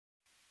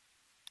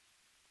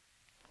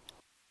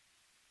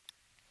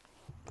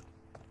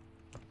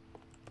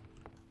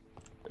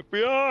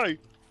FBI!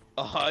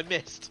 Oh, I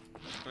missed.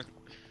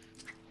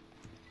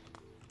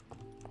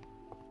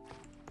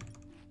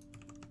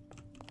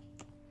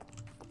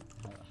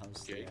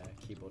 How's the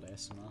keyboard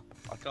ASMR?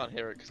 I can't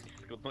hear it because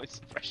it's got noise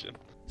suppression.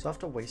 So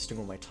after wasting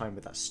all my time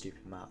with that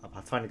stupid map,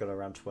 I finally got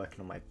around to working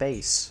on my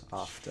base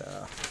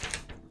after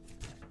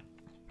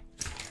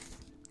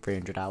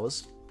 300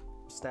 hours.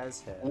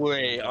 Stairs here.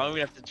 Wait, I'm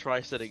gonna have to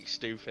try something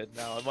stupid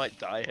now. I might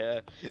die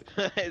here.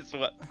 It's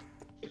what?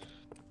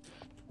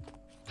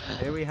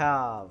 Here we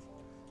have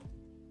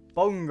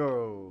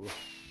Bongo.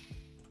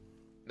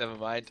 Never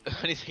mind.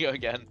 I need to go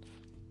again.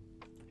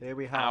 Here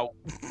we have. Ow.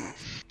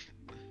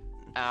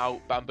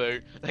 Ow.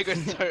 Bamboo. There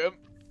goes totem.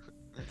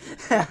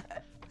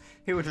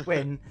 Who would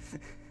win?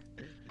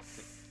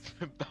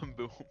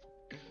 Bamboo.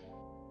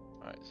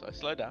 Alright, so I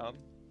slow down.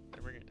 I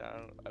bring it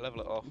down. I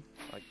level it off.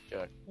 I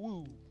go.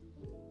 Woo.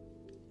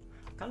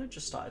 I kind of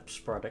just started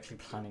sporadically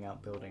planning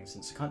out buildings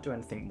since I can't do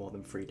anything more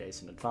than 3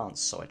 days in advance,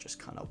 so I just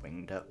kind of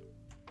winged it.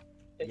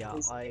 Yeah,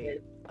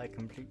 I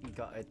completely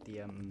gutted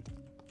the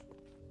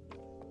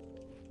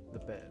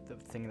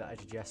thing that I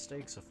did yesterday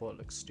because I thought it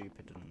looked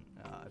stupid, and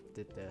I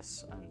did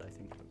this and I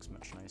think it looks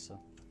much nicer.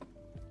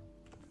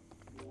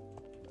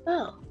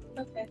 Oh,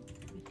 okay.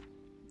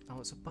 Oh,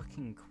 it's a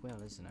bucking quill,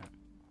 isn't it?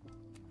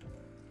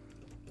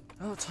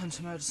 Oh, time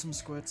to murder some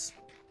squids.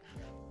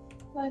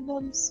 My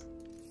mum's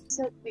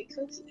sent me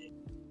cookies.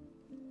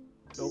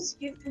 She's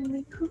given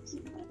me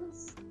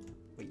cookies.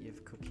 Wait, you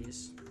have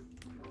cookies?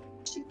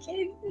 She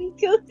gave me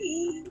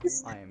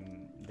cookies. I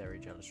am very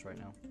jealous right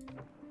now.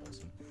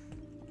 Awesome.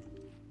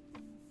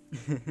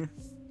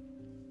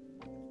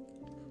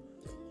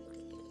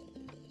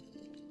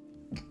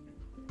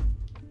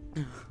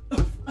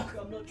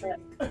 I'm not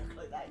drinking Coke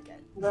like that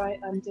again. Right,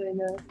 I'm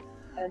doing an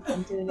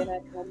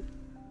egg one.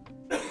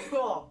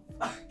 Oh,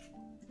 fuck.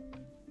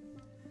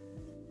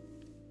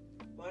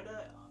 Why don't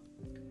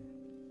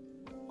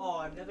Oh,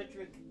 I'm never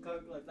drinking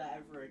Coke like that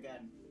ever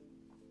again.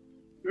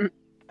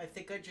 I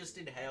think I just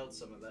inhaled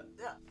some of it.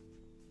 Yeah.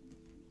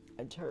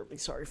 I'm terribly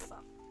sorry for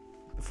that.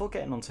 Before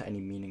getting onto any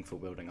meaningful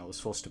building, I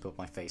was forced to build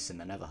my face in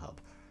the Nether Hub.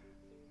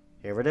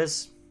 Here it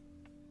is.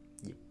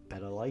 You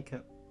better like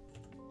it.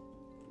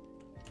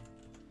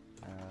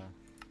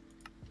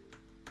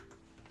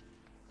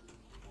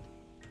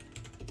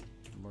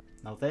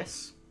 Now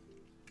this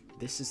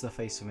is the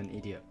face of an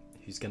idiot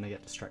who's gonna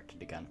get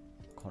distracted again.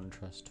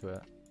 Contrast to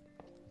it,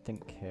 I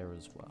think here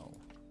as well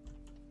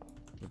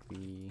would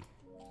be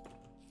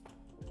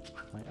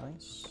quite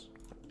nice.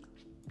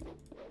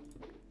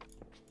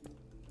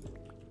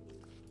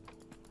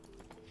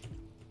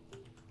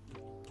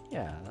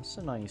 Yeah, that's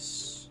a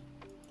nice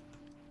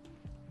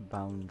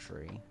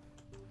boundary.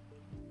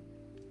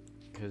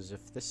 Because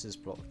if this is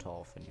blocked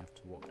off and you have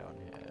to walk down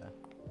here,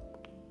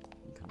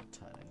 you kind of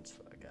turn into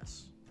it, I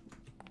guess.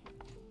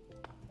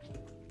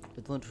 I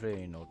don't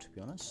really know, to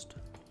be honest. To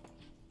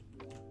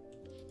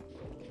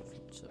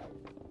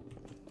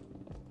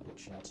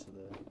reach into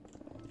the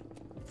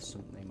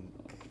something.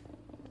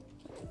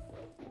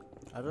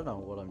 I don't know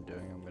what I'm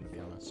doing, I'm gonna be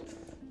honest.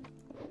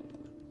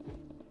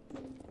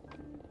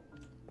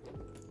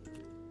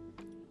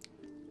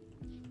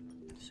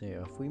 So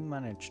yeah, if we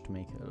manage to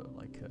make it look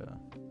like a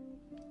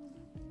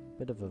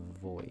bit of a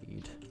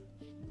void,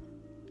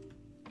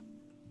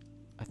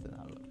 I think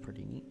that'll look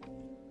pretty neat.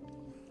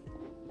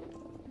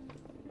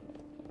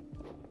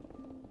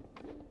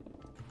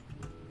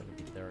 Gotta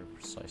be very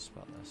precise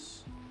about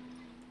this.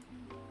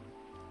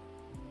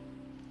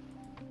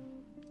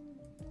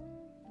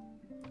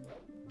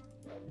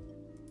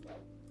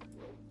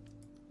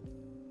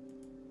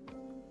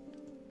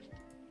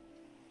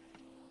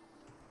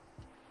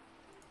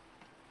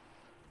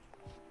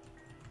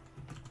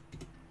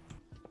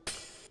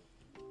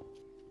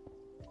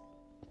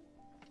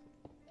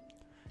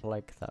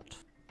 Like that.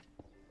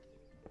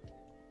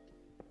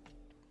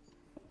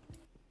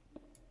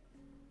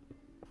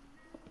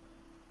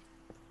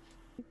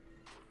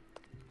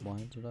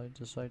 Why did I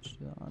decide to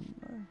do that? I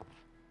don't know.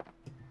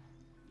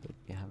 But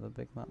we have a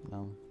big map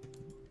now.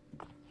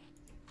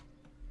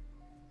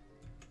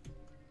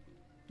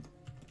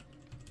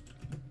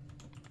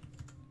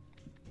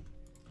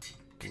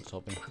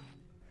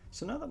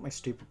 So now that my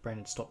stupid brain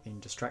had stopped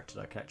being distracted,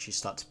 I could actually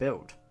start to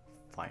build.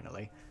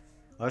 Finally.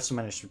 I also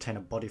managed to obtain a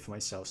body for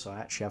myself, so I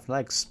actually have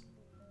legs.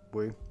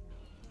 Woo.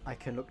 I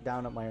can look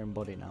down at my own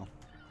body now.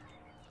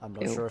 I'm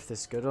not sure if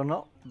this is good or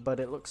not,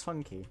 but it looks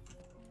funky.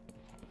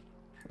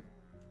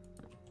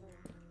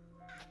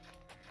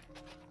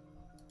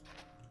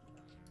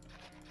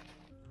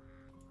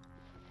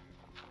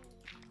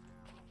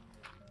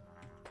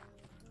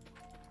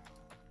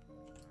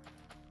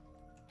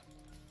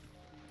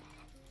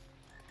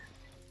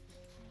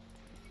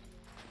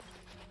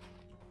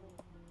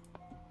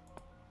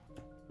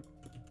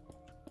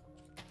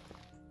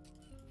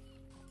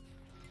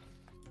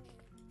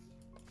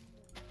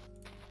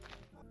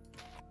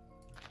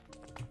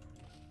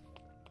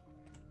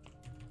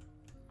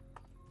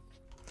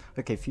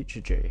 Okay, future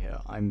Jay here.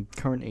 I'm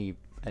currently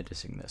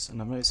editing this,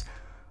 and I've noticed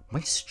my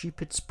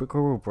stupid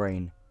squirrel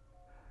brain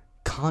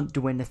can't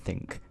do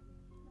anything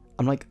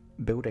I'm like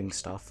building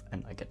stuff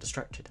and I get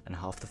distracted, and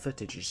half the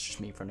footage is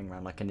just me running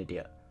around like an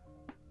idiot.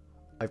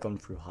 I've gone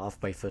through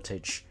half my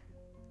footage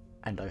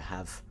and I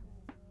have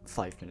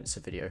 5 minutes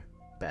of video,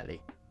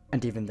 barely.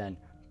 And even then,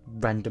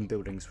 random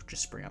buildings would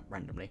just spring up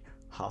randomly.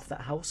 Half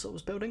that house I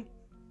was building,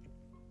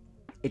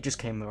 it just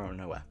came out of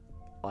nowhere.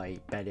 I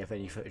barely have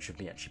any footage of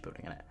me actually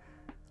building in it.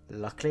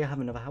 Luckily I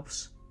have another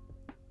house,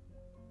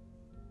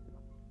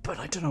 but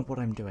I don't know what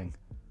I'm doing.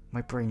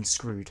 My brain's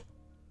screwed.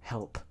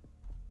 Help.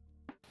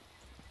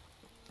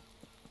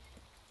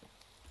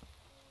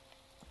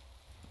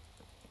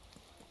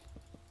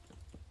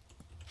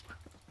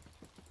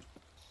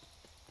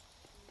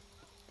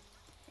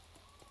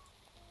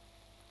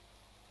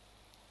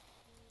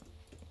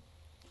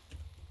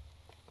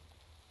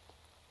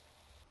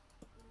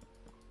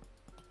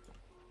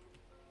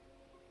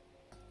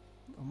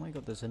 Oh my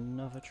god, there's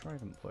another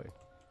trident bow.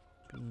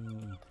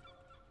 In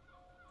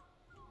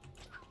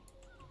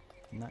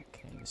that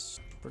case,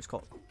 but it's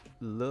got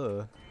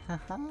lure.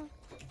 Haha. I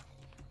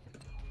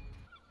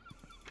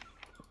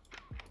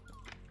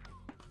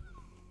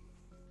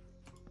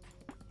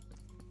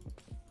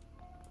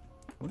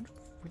wonder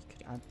if we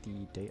could add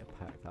the data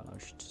pack that I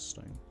should to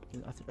stone.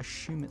 I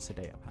assume it's a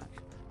data pack.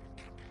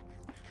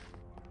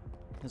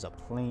 There's a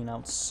plane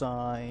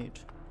outside.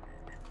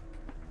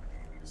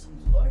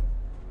 Someone's low.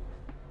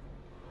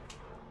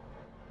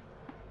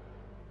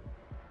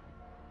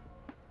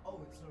 Oh,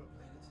 it's not a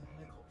plane, it's a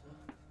helicopter.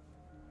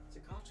 It's a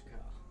carter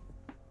car.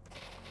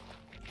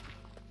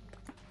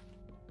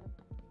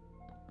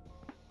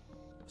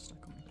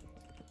 Stuck on me.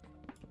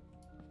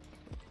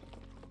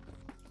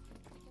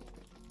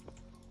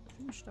 I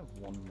think we should have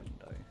one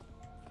window.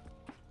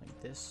 Like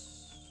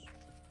this.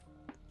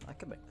 I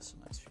can make this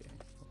a nice view.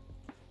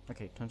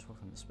 Okay, time to work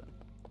on this bit.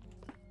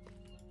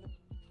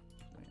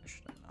 Wait, I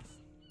should have enough.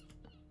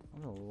 I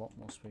have a lot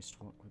more space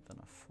to work with than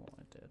I thought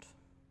I did.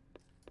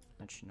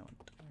 Actually, no, I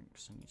don't,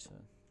 because I need to do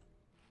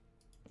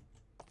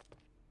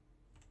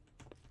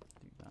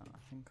that. I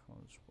think I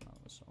was well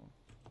as well.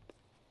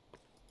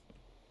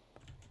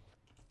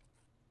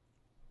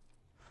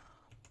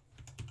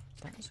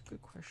 That is a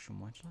good question.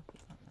 Why did I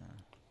put that there?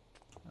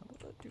 How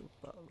would I do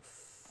above?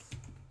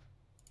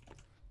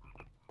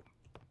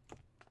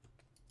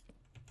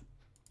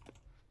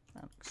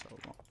 That looks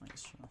a lot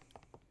nicer.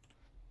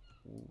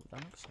 Ooh,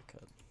 that looks like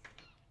a...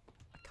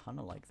 I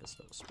kinda like this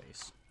little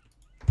space.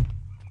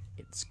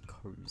 It's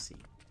cozy.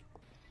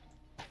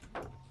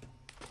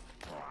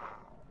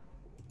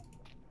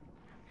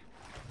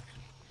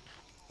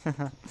 Like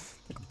a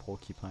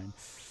porcupine.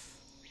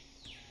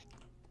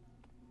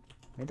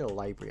 I made a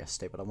library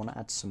yesterday, but I want to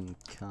add some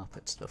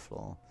carpet to the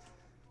floor.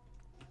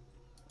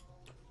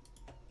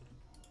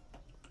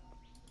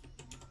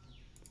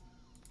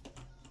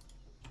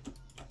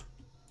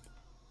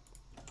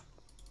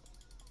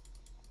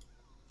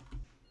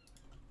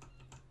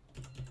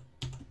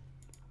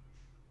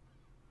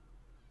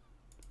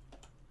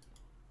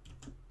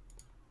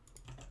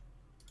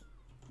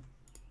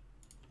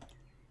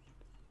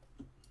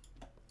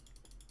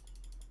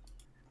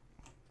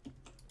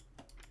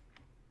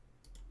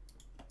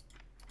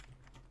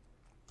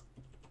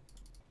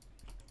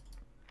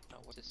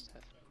 What's this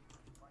stuff?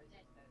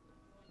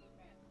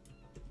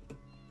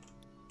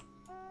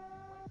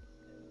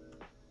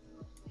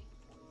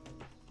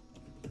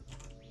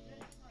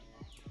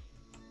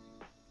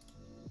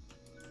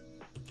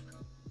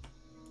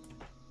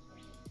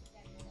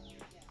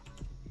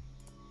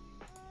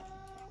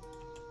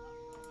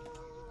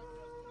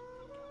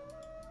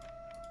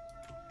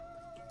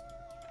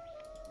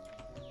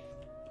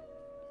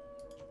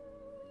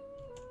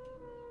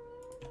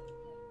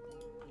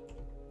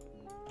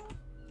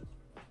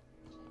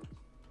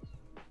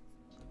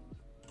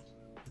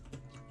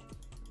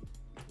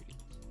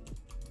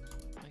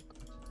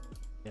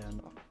 Yeah,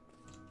 no.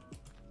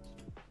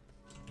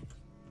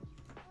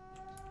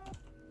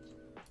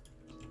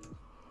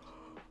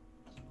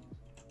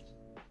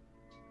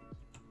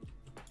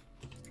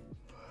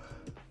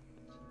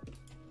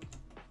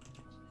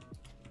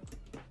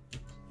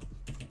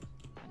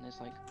 And there's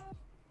like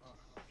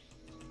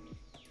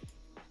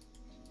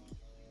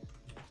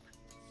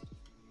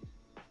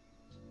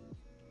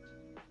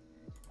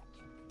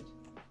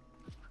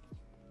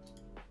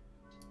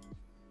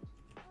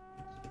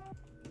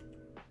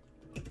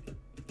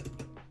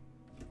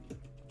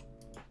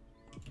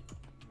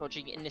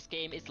dodging in this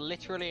game is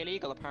literally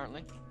illegal,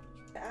 apparently.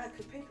 Yeah,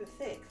 because people are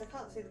thick. They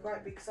can't see the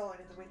great big sign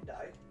in the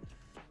window.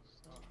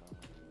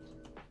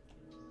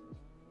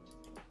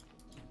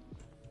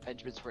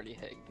 Benjamin's really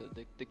hitting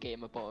the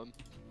gamer bottom.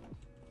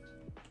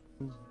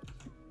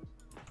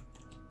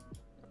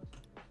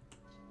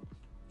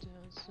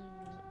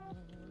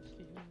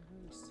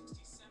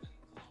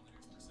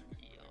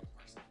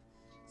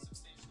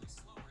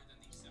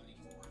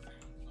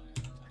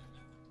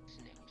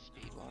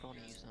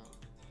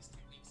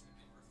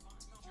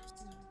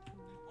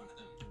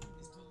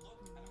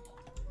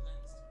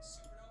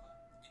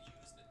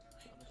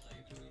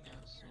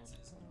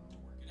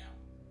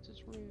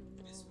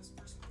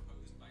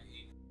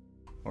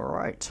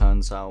 Alright,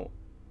 turns out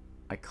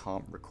I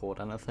can't record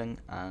anything,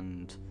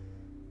 and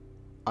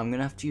I'm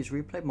gonna have to use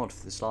replay mod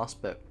for this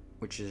last bit,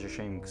 which is a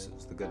shame because it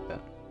was the good bit.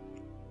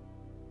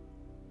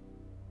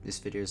 This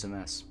video is a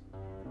mess.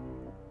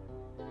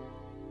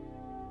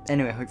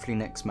 Anyway, hopefully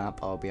next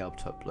map I'll be able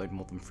to upload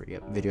more than 3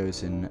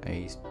 videos in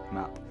a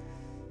map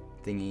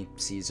thingy,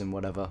 season,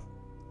 whatever.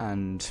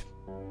 And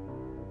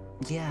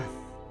yeah,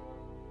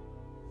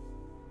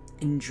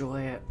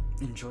 enjoy it.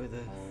 Enjoy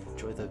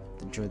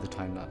the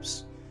time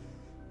lapse.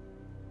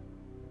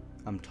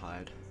 I'm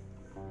tired.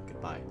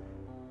 Goodbye.